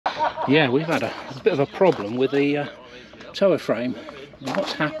Yeah, we've had a bit of a problem with the tower frame. And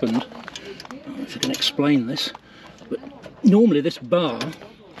what's happened, I don't know if I can explain this, but normally this bar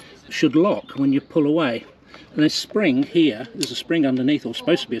should lock when you pull away. And this spring here, there's a spring underneath, or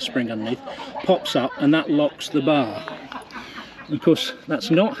supposed to be a spring underneath, pops up and that locks the bar. And of course, that's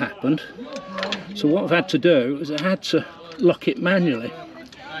not happened. So what I've had to do is I had to lock it manually.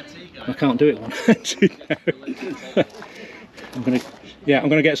 I can't do it one hand. I'm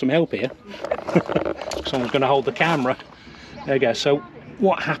gonna get some help here. Someone's gonna hold the camera. There you go. So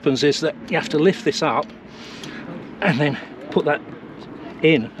what happens is that you have to lift this up and then put that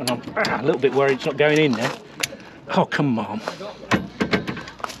in, and I'm a little bit worried it's not going in there. Oh, come on.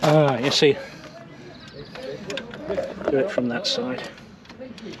 You see, do it from that side.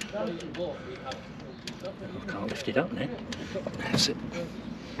 I can't lift it up now. That's it.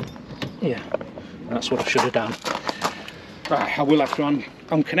 Yeah, that's what I should have done. Right, I will have to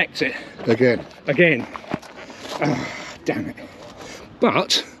unconnect it. Again. Oh, damn it.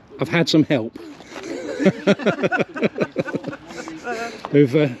 But I've had some help.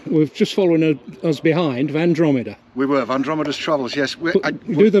 We've just following us behind Andromeda. We were Andromeda's travels, yes.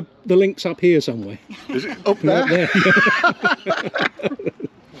 Do the links up here somewhere. Is it up there? Right there.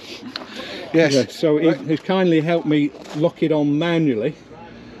 Yes. Yeah, so he kindly helped me lock it on manually.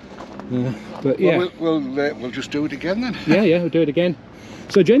 But yeah, well, we'll just do it again then. Yeah, we'll do it again.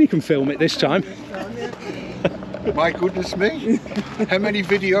 So Jenny can film it this time. My goodness me! How many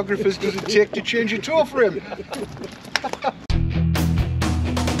videographers does it take to change a tow frame? The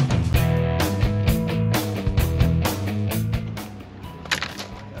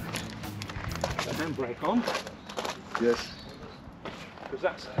handbrake on. Yes.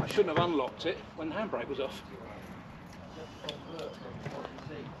 Because I shouldn't have unlocked it when the handbrake was off.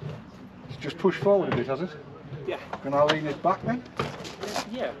 It's just push forward a bit, has it? Yeah. Can I lean it back then?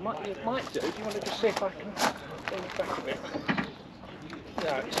 Yeah, it might do. Do you want to just see if I can lean it back a bit?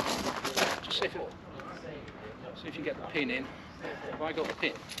 No, just see if you can get the pin in. Have I got the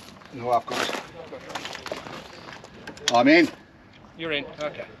pin? No, I've got it. I'm in. You're in.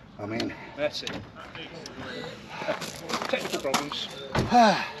 Okay. I'm in. That's it. Technical problems.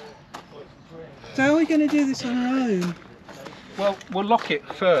 So are we going to do this on our own? Well, we'll lock it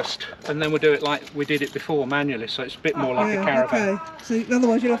first, and then we'll do it like we did it before, manually, so it's a bit more like a caravan. Okay. So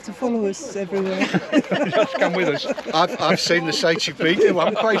otherwise you'll have to follow us everywhere. Just come with us. I've seen the sites you've been to.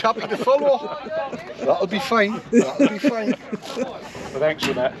 I'm quite happy to follow. That'll be fine. That'll be fine. Well, thanks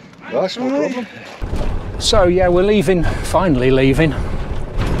for that. That's no problem. So yeah, we're leaving, finally leaving,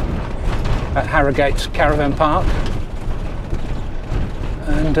 at Harrogate Caravan Park.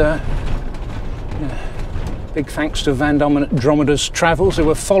 And big thanks to Andromeda's Travels who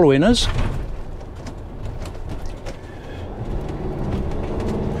were following us.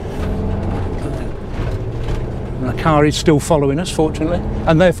 And the car is still following us, fortunately,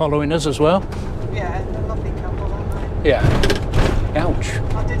 and they're following us as well. Yeah, they're a lovely couple, aren't they? Yeah. Ouch.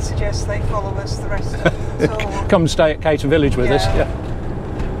 I did suggest they follow us the rest of the tour. Come and stay at Cayton Village with us. Yeah.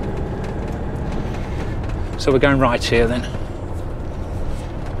 So we're going right here then.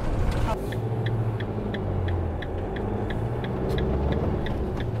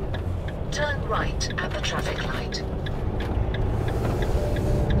 Turn right at the traffic light.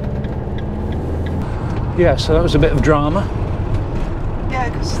 Yeah, so that was a bit of drama. Yeah,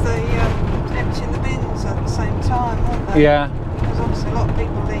 because they emptying the bins at the same time, weren't they? Yeah. There's obviously a lot of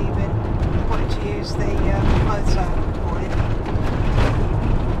people leaving, wanting to use the motorhome point.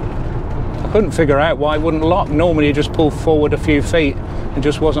 I couldn't figure out why it wouldn't lock. Normally you just pull forward a few feet and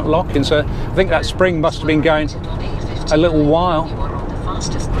just wasn't locking, so I think that spring must have been going a little while. You are on the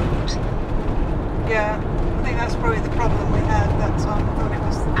fastest route. Yeah, I think that's probably the problem we had that time. I thought it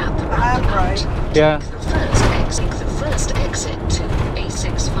was At the the handbrake. roundabout, Yeah. take the first exit to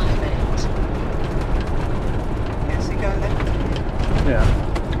A658. Yes, you go there. Yeah.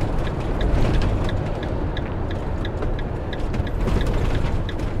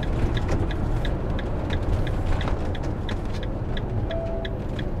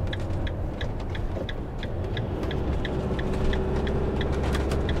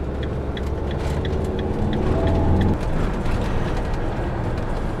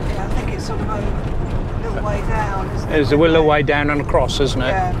 There's a little way down and across, isn't it?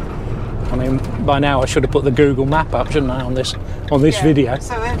 Yeah. I mean, by now I should have put the Google map up, shouldn't I, on this Yeah, video?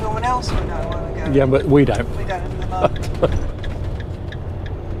 so everyone else would know where we're going. Yeah, but we don't. We don't in the mud.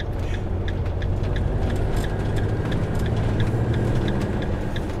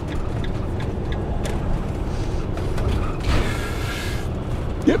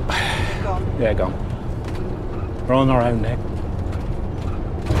 Yep. Gone. Yeah, gone. We're on our own now.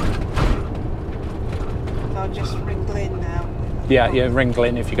 I'll just wrinkle in now. Yeah, wrinkle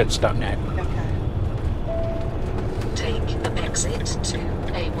in if you get stuck now. Okay. Take the exit to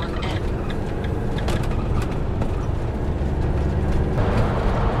A1M.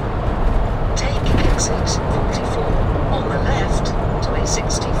 Take exit 44 on the left to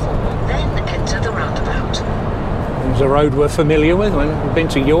A64, then enter the roundabout. It's a road we're familiar with. We've been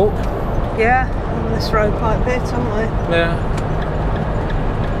to York. Yeah, on this road quite a bit, haven't we? Yeah.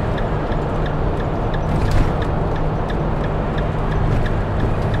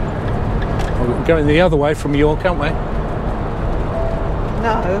 We're going the other way from York, aren't we?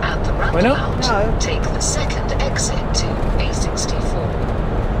 No. At the Why not? roundabout, No. take the second exit to A64.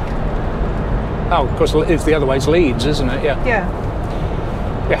 Oh, of course, it's the other way. It's Leeds, isn't it? Yeah. Yeah.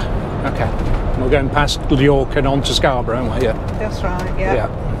 Yeah. Okay. We're going past York and on to Scarborough, aren't we? Yeah. That's right, yeah.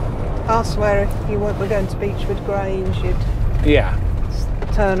 I swear if you were going to Beechwood Grange, you'd Yeah.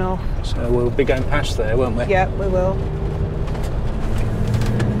 turn off. So we'll be going past there, won't we? Yeah, we will.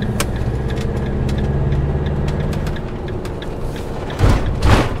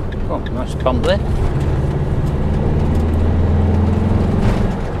 Oh, nice bump there.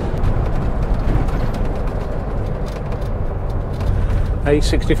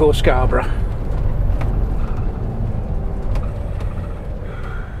 A64 Scarborough.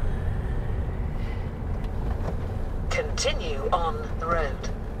 Continue on the road.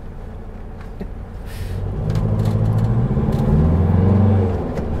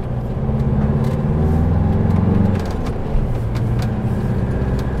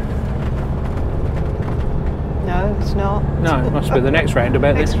 No, it's not. No, it must be the next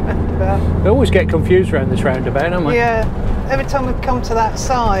roundabout. Next roundabout. We always get confused around this roundabout, don't we? Yeah. Every time we come to that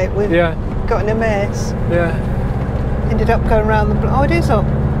site, we've Yeah. got in a mess. Yeah. Ended up going around the block. Oh, it is up.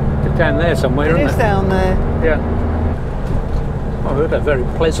 It's down there somewhere, It isn't is it? down there. Yeah. Oh, we had a very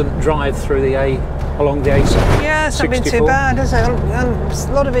pleasant drive through the along the A64. Yeah, it's not been too bad, has it? And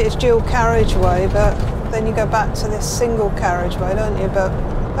a lot of it is dual carriageway, but then you go back to this single carriageway, don't you? But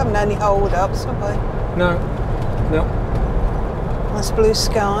we haven't had any hold-ups, have we? No. No. Nice blue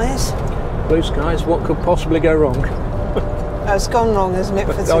skies. Blue skies, what could possibly go wrong? Oh, it's gone wrong, isn't it,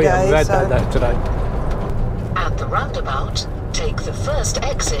 for today? Oh yeah, we've had so that today. At the roundabout, take the first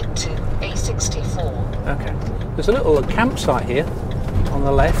exit to A64. Okay. There's a little campsite here on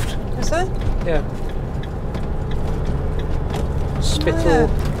the left. Is there? Yeah. Spittle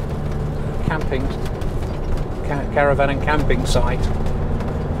camping, caravan and camping site.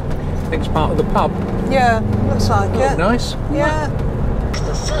 I think it's part of the pub. Yeah, looks like Look it. nice. Yeah.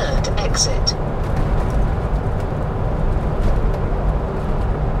 The third exit.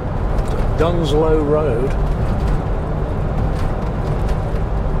 Dunslow Road.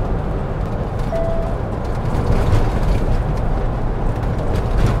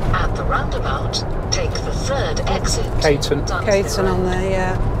 At the roundabout, take the third exit. Cayton. Cayton on there,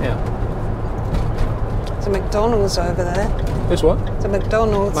 yeah. Yeah. There's a McDonald's over there. This what? It's a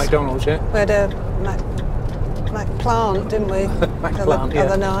McDonald's. McDonald's, yeah. We had a Mac plant, didn't we? Mac the plant, yeah.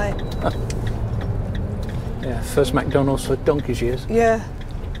 other night. Yeah, first McDonald's for donkey's years. Yeah.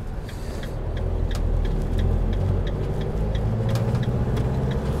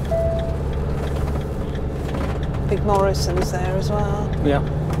 Big Morrison's there as well. Yeah.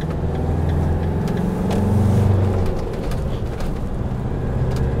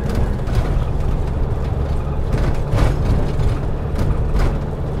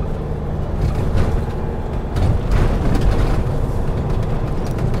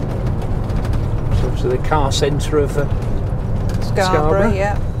 So the car centre of Scarborough,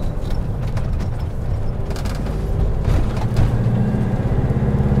 yeah.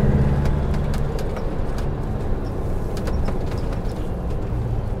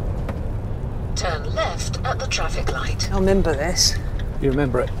 Turn left at the traffic light. I remember this. You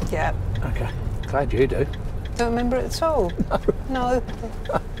remember it? Yeah. Okay. Glad you do. Don't remember it at all? No.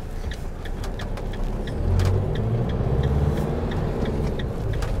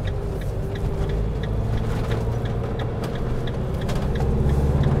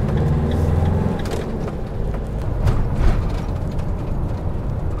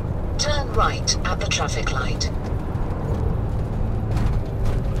 Turn right at the traffic light.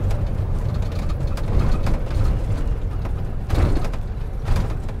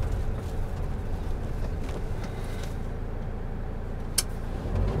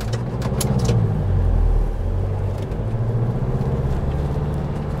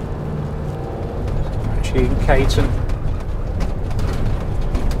 Actually in Cayton.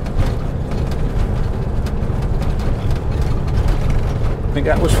 I think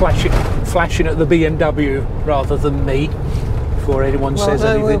that was flashing at the BMW rather than me. If before anyone Well, says no,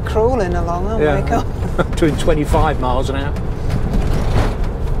 anything. we're crawling along, aren't we? Yeah. Doing 25 miles an hour.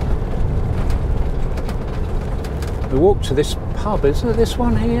 We walked to this pub, isn't it? This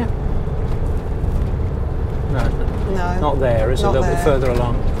one here? No, No, not there. It's a not little bit there. further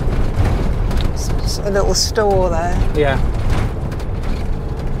along. It's a little store there. Yeah.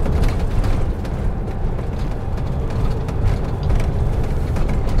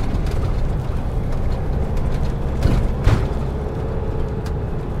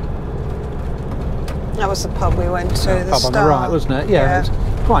 That was the pub we went to. The Pub on the Star. right, wasn't it? Yeah. It's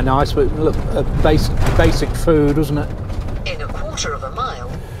quite nice, but look, basic food, wasn't it? In a quarter of a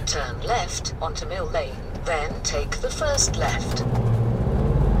mile, turn left onto Mill Lane, then take the first left.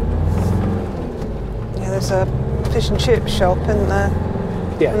 Yeah, there's a fish and chip shop, isn't there?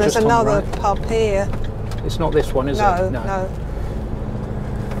 Yeah. And there's just on the another right. pub here. It's not this one, is it? No.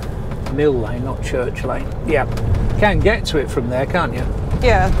 Mill Lane, not Church Lane. Yeah. Can get to it from there, can't you?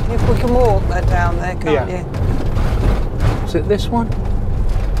 Yeah, we can walk there down there, can't you? Is it this one?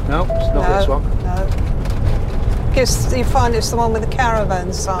 No, it's not this one. No. Guess you find it's the one with the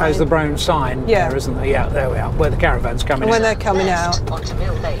caravan sign. There's the brown sign Yeah. there, isn't there? Yeah, there we are, where the caravan's coming And when in. they're coming Left out, onto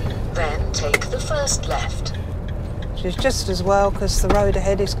Mill Lane, then take the first left. which is just as well because the road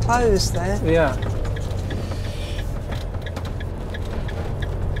ahead is closed there. Yeah.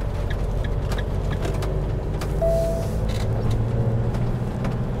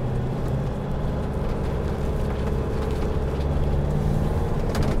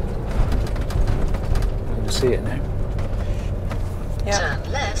 I can see it now. Yeah.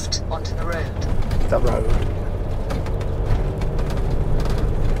 Turn left onto the road. The road.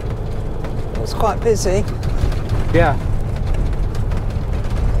 It's quite busy. Yeah.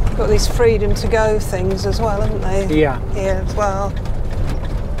 Got these freedom to go things as well, haven't they? Yeah. Here as well.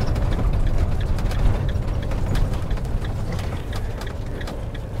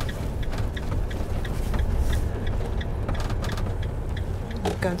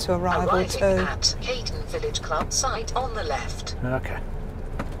 Going to arrival Arriving too. at Cayton Village Club site on the left. Okay.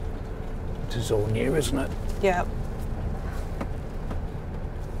 This is all new, isn't it? Yeah.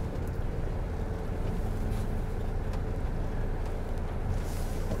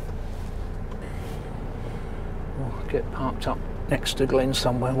 We'll get parked up next to Glen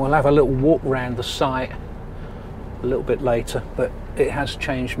somewhere. We'll have a little walk round the site a little bit later, but it has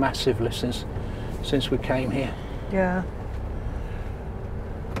changed massively since we came here. Yeah.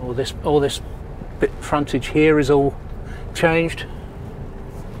 All this bit frontage here is all changed.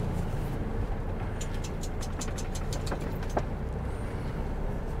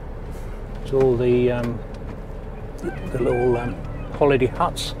 It's all the little holiday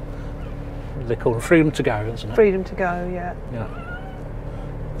huts. They call them freedom to go, isn't it? Freedom to go, yeah. Yeah.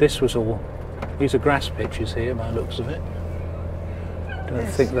 This was all. These are grass pitches here, by the looks of it. Don't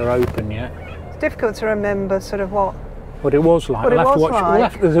Yes. think they're open yet. It's difficult to remember sort of what What it was like. What it We'll have to was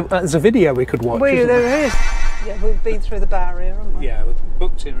watch. like. There's a video we could watch. isn't there? there is. Yeah, we've been through the barrier, haven't we? Yeah, we've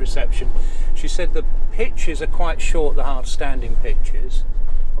booked in reception. She said the pitches are quite short, the hard standing pitches.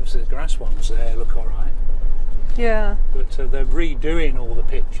 Obviously the grass ones there look alright. Yeah. But they're redoing all the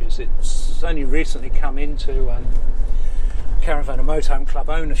pitches. It's only recently come into Caravan and Motorhome Club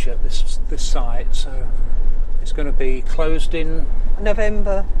ownership, this site, so it's going to be closed in.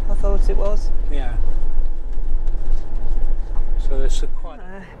 November, I thought it was. Yeah. So it's quite.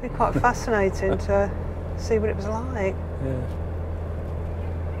 It'd be quite fascinating to see what it was like. Yeah.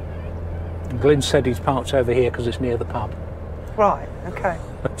 And Glyn said he's parked over here because it's near the pub. Right, okay.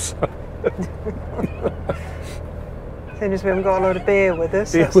 So, Seeing as we haven't got a lot of beer with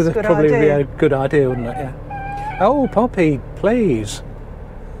us, yeah, that's a would good probably idea. be a good idea, wouldn't it? Yeah. Oh, Poppy, please.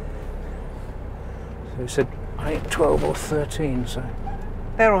 So he said 8, 12 or 13, so.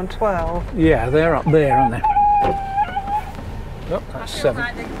 They're on 12. Yeah, they're up there, aren't they? Oh, that's 7.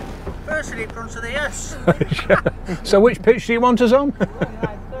 First in front of the S. So which pitch do you want us on?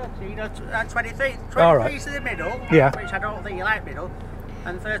 13 or 23. 23 All right. is in the middle, Yeah. which I don't think you like middle,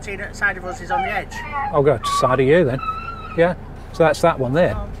 and 13 at the side of us is on the edge. I'll go to the side of you then. Yeah, so that's that one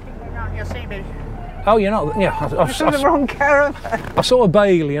there. You'll see me. Oh, you're not. Yeah, It's in the wrong caravan. I saw a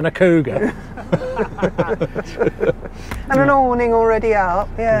Bailey and a Cougar. And an awning already up,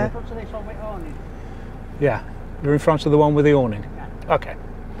 yeah. Front of this one with awning. Yeah, you're in front of the one with the awning. Okay.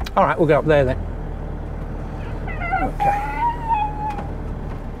 All right, we'll go up there then. Okay.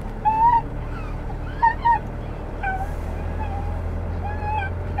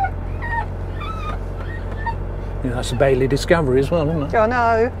 Yeah, that's a Bailey Discovery as well, isn't it? I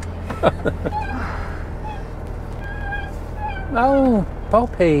know. Oh,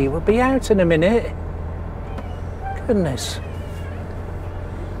 Poppy, we'll be out in a minute. Goodness.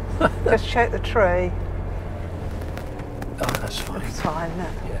 Just check the tree. Oh, that's fine. It's fine, isn't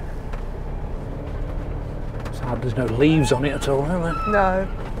it? Yeah. It's hard, there's no leaves on it at all, are there? No.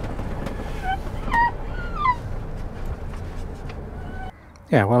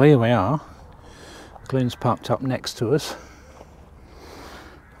 Yeah, well, here we are. Glyn's parked up next to us.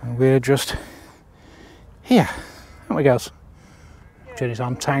 And we're just here. There we go. Jenny's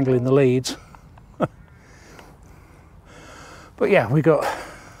untangling the leads. But yeah, we got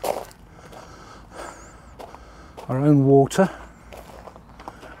our own water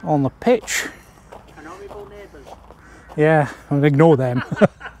on the pitch. And horrible neighbours. Yeah, and ignore them.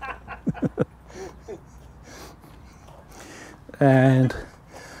 And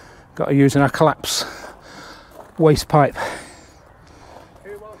got to use our collapse waste pipe.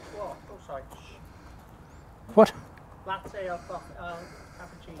 Who wants what? Oh, sorry. What? Latte or coffee?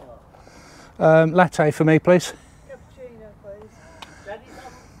 Cappuccino. Latte for me, please. Cappuccino, please. Ready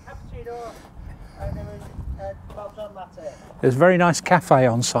some cappuccino and then Bob's on latte. There's a very nice cafe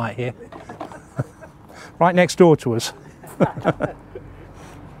on site here. Right next door to us.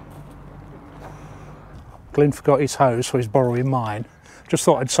 Glyn forgot his hose, so he's borrowing mine. Just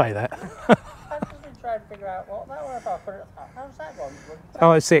thought I'd say that. I've just been trying to figure out what that was about. How's that one?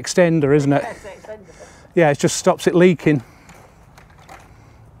 Oh, it's the extender, isn't it? Yes, the extender. Yeah, it just stops it leaking.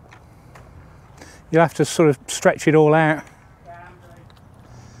 You'll have to sort of stretch it all out. Yeah, I'm doing.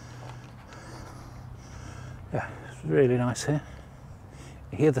 Yeah, it's really nice here.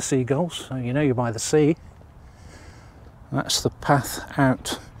 You hear the seagulls, so you know you're by the sea. That's the path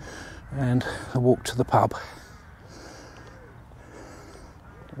out and the walk to the pub.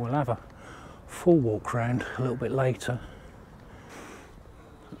 We'll have a full walk round a little bit later.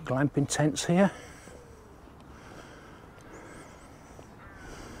 Glamping tents here.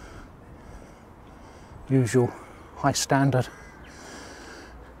 Usual high standard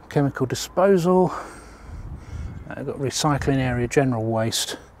chemical disposal. I've got recycling area, general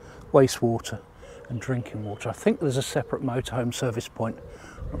waste, wastewater and drinking water. I think there's a separate motorhome service point.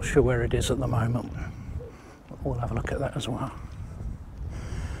 Not sure where it is at the moment. We'll have a look at that as well.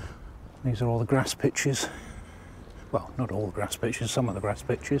 These are all the grass pitches. Well, not all the grass pitches, some of the grass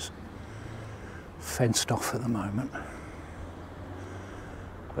pitches. Fenced off at the moment.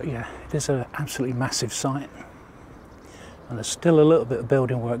 But yeah, it is an absolutely massive site. And there's still a little bit of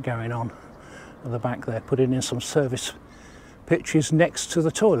building work going on at the back there, putting in some service pitches next to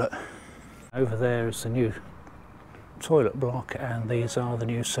the toilet. Over there is the new toilet block, and these are the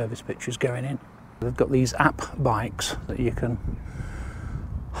new service pitches going in. They've got these app bikes that you can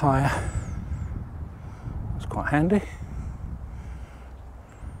hire. It's quite handy.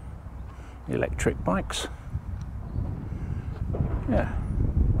 Electric bikes. Yeah.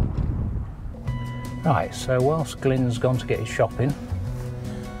 Right, so whilst Glyn's gone to get his shopping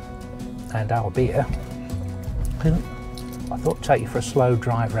and our beer, I thought I'd take you for a slow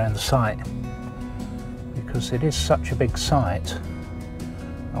drive around the site, because it is such a big site.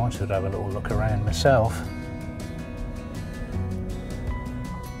 I wanted to have a little look around myself.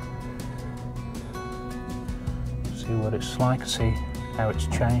 See what it's like, see how it's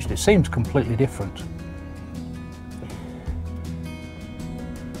changed. It seems completely different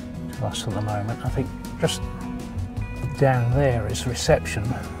to us at the moment. I think just down there is reception.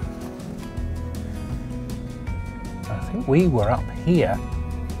 I think we were up here,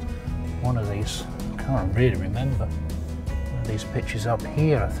 one of these, I can't really remember, one of these pitches up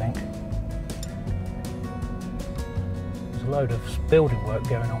here, I think. There's a load of building work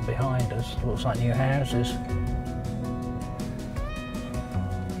going on behind us, looks like new houses.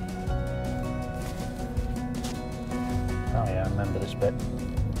 Oh yeah, I remember this bit.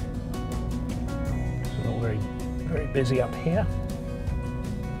 It's all very, very busy up here.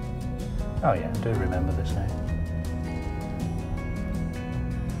 Oh yeah, I do remember this now.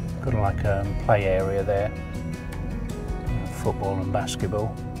 Got like a play area there, football and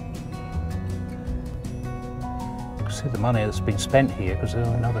basketball. You can see the money that's been spent here, because there's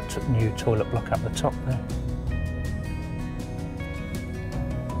another new toilet block up the top there.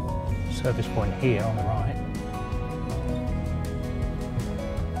 Service point here on the right.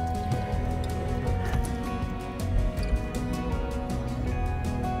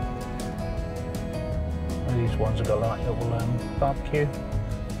 These ones have got like little barbecue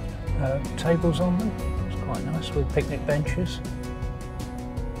tables on them. It's quite nice with picnic benches.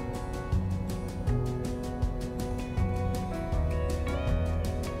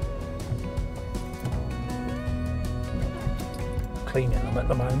 Cleaning them at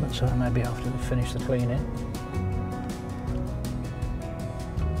the moment, so maybe after we finish the cleaning.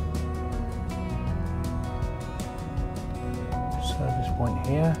 Service point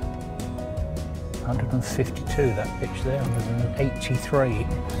here. 152 that pitch there, 183 the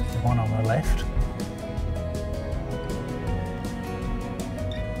one on the left.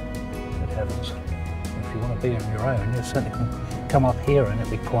 Good heavens. If you want to be on your own, you certainly can come up here and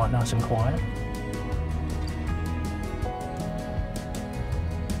it'll be quite nice and quiet.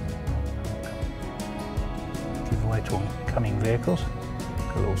 Give way to oncoming vehicles.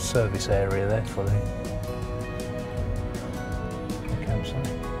 Got a little service area there for the campsite.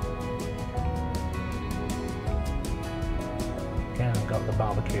 Again, I've got the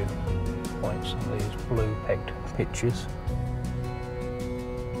barbecue points on these blue pegged pitches.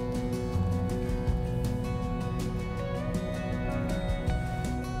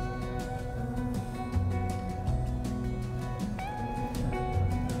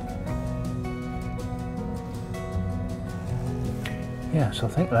 Yeah, so I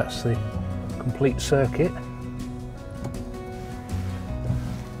think that's the complete circuit.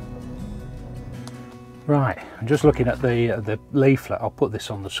 Right, I'm just looking at the leaflet. I'll put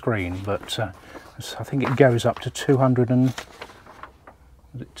this on the screen, but I think it goes up to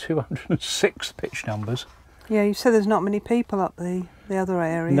 206 pitch numbers. Yeah, you said there's not many people up the other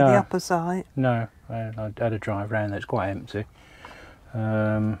area, No. the upper site. No, I had a drive around there, it's quite empty.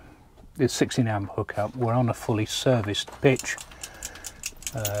 It's 16 amp hookup. We're on a fully serviced pitch.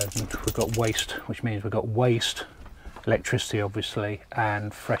 We've got waste, which means we've got waste, electricity obviously,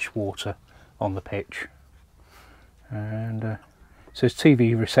 and fresh water on the pitch. And it says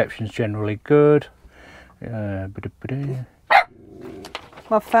TV reception's generally good. I've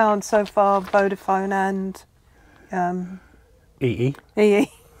found so far Vodafone and EE.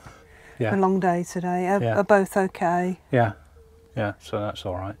 EE. Yeah. A long day today. Yeah. Are both okay. Yeah, yeah. So that's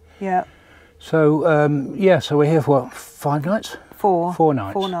all right. Yeah. So yeah, so we're here for what, 5 nights? 4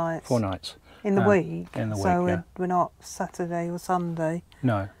 nights. 4 nights. 4 nights. In the week. In the week, so yeah. we're not Saturday or Sunday.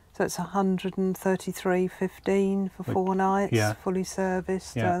 No. So it's 133.15 for 4 nights, yeah. fully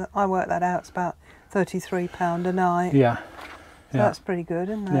serviced. Yeah. So I worked that out. It's about £33 a night. Yeah. So Yeah. that's pretty good,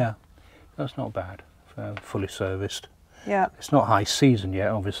 isn't it? Yeah. That's not bad. Fully serviced. Yeah. It's not high season yet,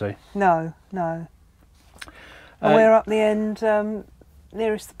 obviously. No, no. And we're up the end,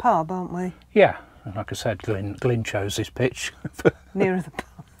 nearest the pub, aren't we? Yeah. And like I said, Glyn chose this pitch. Nearer the pub.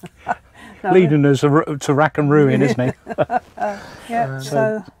 No, Leading us to rack and ruin, isn't he? yeah,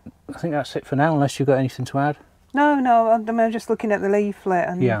 so I think that's it for now, unless you've got anything to add. no, I'm just looking at the leaflet.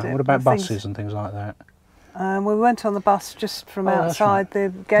 And Yeah, what about the buses things- and things like that? We went on the bus just from Oh, that's outside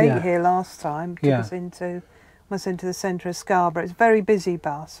the gate Yeah. here last time. Took Yeah. us into the centre of Scarborough. It's a very busy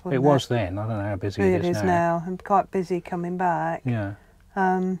bus, wasn't It was then, I don't know how busy It is now, and quite busy coming back. Yeah.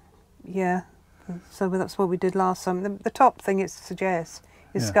 Yeah, so that's what we did last time. The top thing it suggests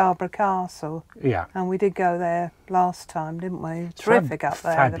is Yeah. Scarborough Castle, Yeah. and we did go there last time, didn't we? Terrific up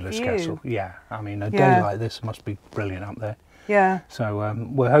there, Fabulous the view. castle. Yeah, I mean, a day Yeah. like this must be brilliant up there. Yeah, So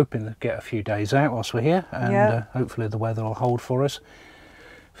we're hoping to get a few days out whilst we're here, and Yeah. hopefully the weather will hold for us.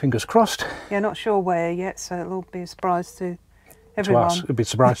 Fingers crossed. yeah, not sure where yet, so it'll be a surprise to To everyone. us, it'd be a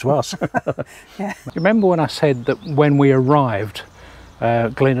surprise to us. Yeah. Remember when I said that when we arrived,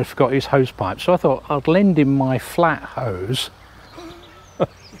 Glenn had forgot his hose pipe, so I thought I'd lend him my flat hose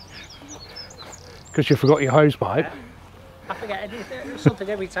because you forgot your hose pipe. I forget anything, something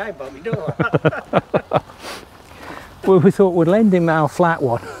every time, but we do. Well, we thought we'd lend him our flat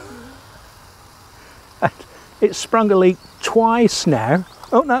one. And it's sprung a leak twice now.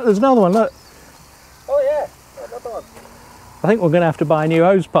 Oh no, there's another one, look. Oh yeah, another one. I think we're going to have to buy a new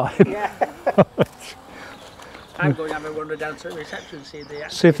hose pipe. Yeah. I'm going to have a wander down to the reception and see the.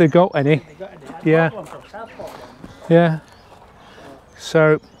 See if they've got any. They got any. I Yeah. bought one from Southport. Yeah.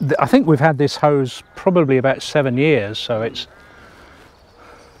 So I think we've had this hose probably about 7 years, so it's,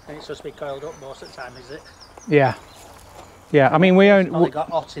 And it's supposed to be coiled up most of the time, is it? yeah. Yeah, I mean we Only only, got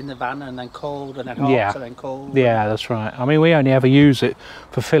hot in the van and then cold and then hot Yeah. and then cold. yeah, that's right. I mean we only ever use it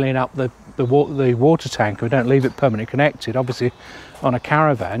for filling up the water tank. We don't leave it permanently connected. Obviously on a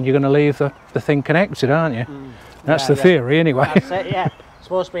caravan you're going to leave the thing connected, aren't you? That's Yeah, the theory anyway. That's it, yeah.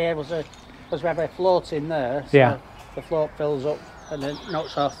 Supposed to be able to, because we have a float in there, so Yeah. the float fills up and then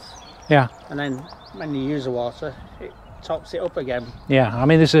knocks off, Yeah. and then when you use the water, it tops it up again. Yeah, I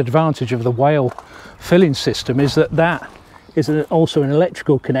mean this is the advantage of the whale filling system is that is also an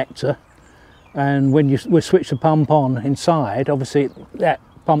electrical connector, and when we switch the pump on inside, obviously that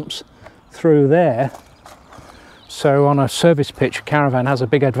pumps through there. So on a service pitch, a caravan has a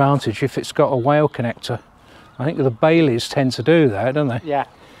big advantage if it's got a whale connector. I think the Baileys tend to do that, don't they? Yeah.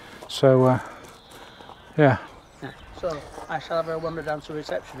 So yeah, So I shall have a wander down to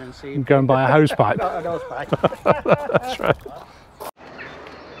reception and see. go and buy a hose pipe. Got a nose pipe. That's right.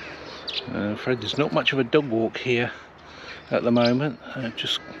 I'm afraid there's not much of a dog walk here at the moment. I've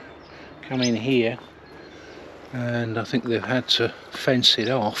just come in here and I think they've had to fence it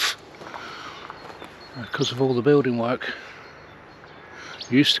off because of all the building work.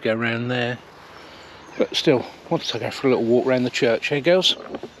 Used to go around there, but still, wanted to go for a little walk around the church. Here goes.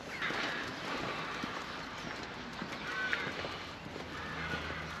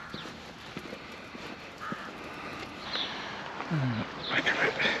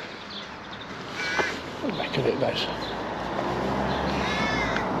 Back of it goes.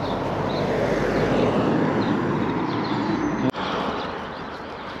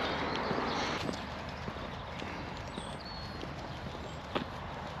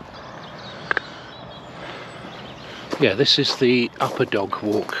 Yeah, this is the upper dog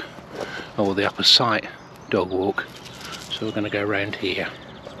walk, or the upper site dog walk, so we're going to go around here.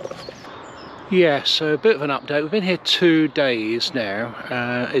 Yeah, so a bit of an update. We've been here 2 days now.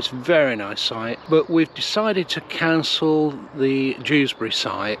 It's a very nice site, but we've decided to cancel the Dewsbury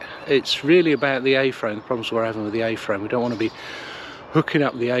site. It's really about the A-frame, the problems we're having with the A-frame. We don't want to be hooking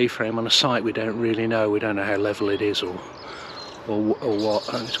up the A-frame on a site we don't really know. We don't know how level it is or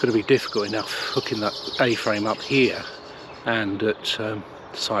what, and it's going to be difficult enough hooking that A-frame up here and at the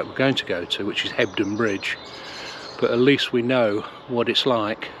site we're going to go to, which is Hebden Bridge. But at least we know what it's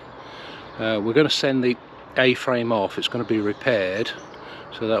like. We're going to send the A-frame off. It's going to be repaired,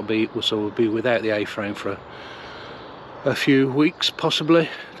 so we'll be without the A-frame for a few weeks possibly.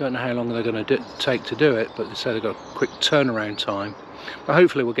 Don't know how long they're going to take to do it, but they say they've got a quick turnaround time. But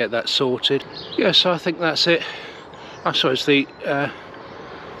hopefully we'll get that sorted. Yeah, so I think that's it. I suppose it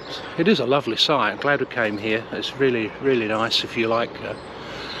is a lovely site. I'm glad we came here. It's really, really nice. If you like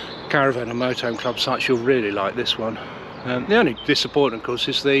Caravan and Motorhome Club sites, you'll really like this one. The only disappointment, of course,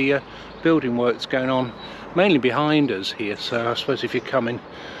 is the building work that's going on mainly behind us here. So I suppose if you come in,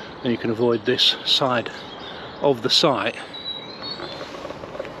 then you can avoid this side of the site,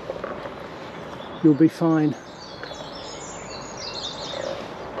 you'll be fine.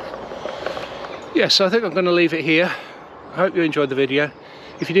 Yes, so I think I'm going to leave it here. I hope you enjoyed the video.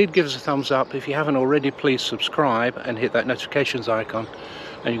 If you did, give us a thumbs up. If you haven't already, please subscribe and hit that notifications icon,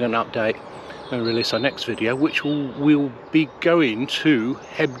 and you're going to update and release our next video, which will be going to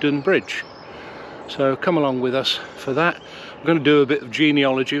Hebden Bridge. So come along with us for that. I'm going to do a bit of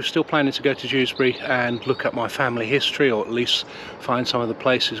genealogy. We're still planning to go to Dewsbury and look at my family history, or at least find some of the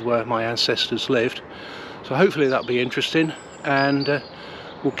places where my ancestors lived. So hopefully that'll be interesting, and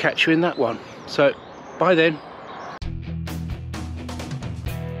we'll catch you in that one. So bye then.